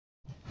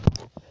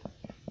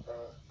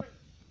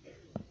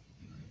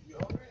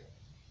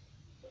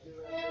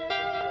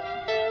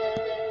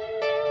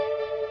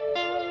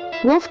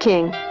Wolf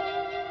King.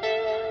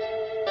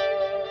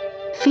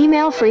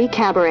 Female-free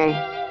cabaret.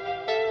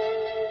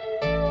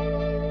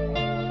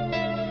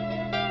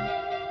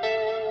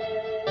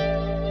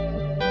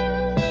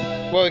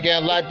 Well,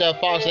 again, like the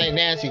fox ain't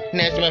Nancy.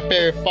 Nancy, my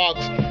favorite fox.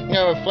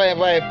 Never playing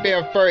by a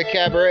film furry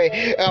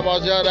cabaret. I'm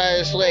on the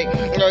other slick.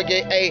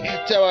 Okay,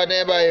 hey, tell my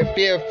name by a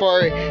film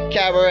furry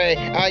cabaret.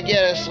 I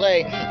get a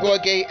slay.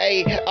 Okay,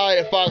 hey,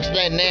 I the fox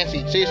named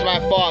Nancy. She's my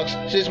fox.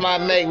 She's my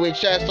mate. We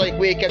just like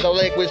we at the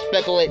lake. We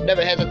speculate.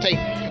 Never hesitate.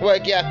 Well,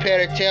 yeah, I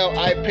pet her tail.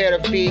 I pet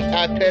her feet.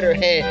 I pet her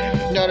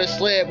head. Not a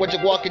sled. What you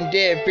walking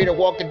dead? Feet are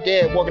walking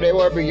dead. Walking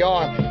everywhere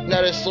beyond.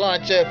 Not a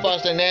salon. Tell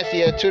fox named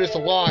Nancy to the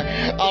salon.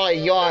 All I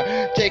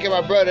yawn. Taking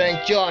my brother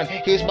and John.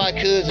 He's my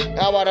cousin.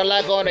 I want to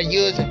like on the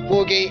using.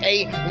 We'll get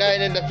 8,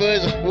 nothing in the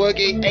fuzz. We'll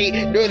get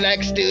 8, do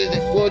like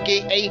stuzzing. We'll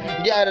get 8,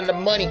 got the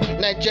money.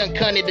 Not John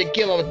Connie to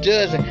give him a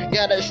dozen.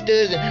 Got the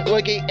stuzzing.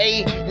 We'll get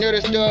 8, know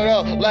to start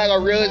up like a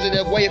rose and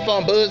away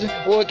from buzzing.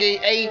 We'll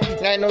get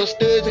 8, not no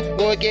stuzzing.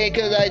 We'll get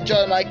cause I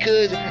joined my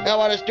cousin. I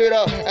want to stood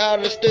up out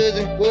of the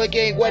stuzzing. We'll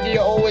get what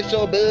you always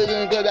so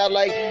buzzing. Cause I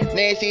like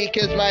Nancy,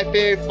 cause my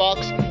favorite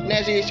fox.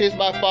 Nancy, she's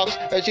my fox,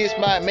 she's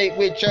my mate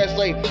with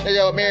translate.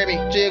 They'll marry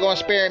me, she gonna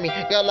spare me.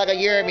 Got like a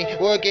year of me,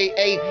 we'll get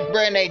 8,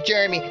 brand name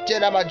Jeremy.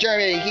 Just out my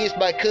Jeremy, he's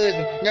my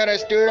cousin. Got a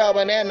stirred up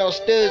and then no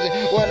stuzzing.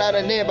 One out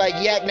of name by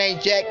yak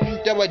named Jack.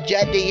 Double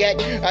Jack the yak.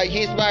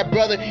 He's my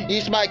brother,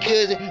 he's my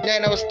cousin.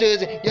 Ain't no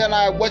stuzzing. Yeah,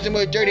 I wasn't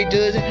with dirty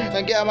dozen.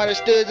 And got my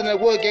stuzzing and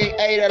we'll get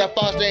 8 out of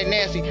fox named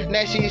Nancy.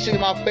 Nancy, she's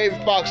my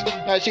favorite fox.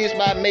 She's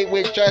my mate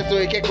with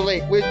translate,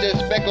 calculate. We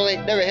just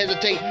speculate, never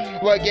hesitate.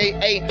 We'll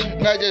get 8,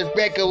 not just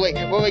speculate.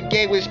 We'll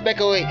get we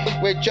speculate.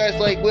 We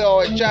translate, we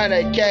always trying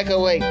to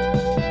calculate.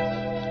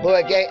 Well,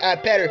 again, I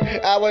pet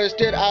her. I would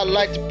stood. I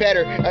like to pet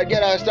her.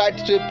 Again, I like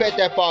to pet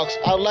that fox.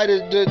 I like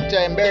to do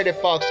marry the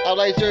fox. I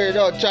like to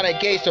trying to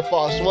gauge the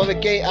fox. Well,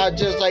 again, I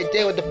just like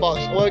deal with the fox.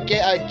 Well,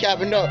 again, I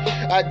capping up.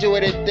 I do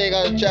anything.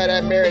 I try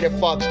to marry the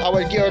fox. I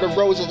would give her the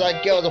roses.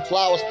 I give her the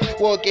flowers.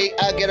 Well, again,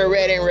 I get a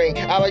wedding ring.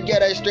 I would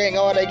get a string.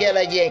 I would get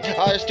a yank.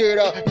 I would stir it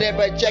up. Then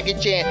by Jackie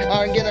Chan.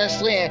 I would get a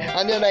slam.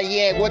 I need a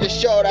yank. With the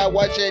show that I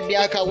watch it, the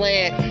Alka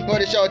land. With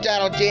the show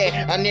Donald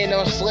Jan. I need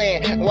no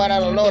slam. What I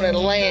don't know the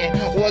land.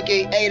 Well,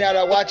 again, 8 out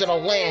of watching the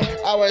land.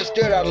 I was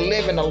stood out to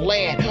live in the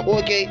land.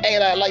 Okay,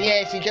 hey, like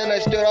Nancy,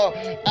 just stood up.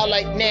 I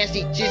like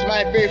Nancy, she's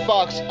my favorite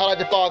fox. I like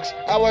the fox.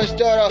 I was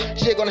stood up,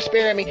 she gonna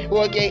spare me.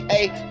 Okay,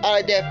 hey, I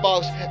like that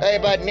fox. Hey,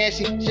 but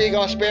Nancy, she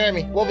gonna spare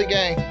me. Wolfie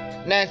gang,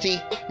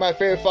 Nancy, my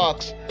favorite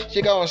fox.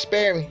 She gonna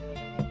spare me.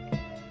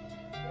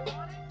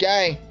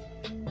 Gang,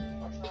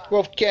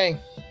 Wolf gang.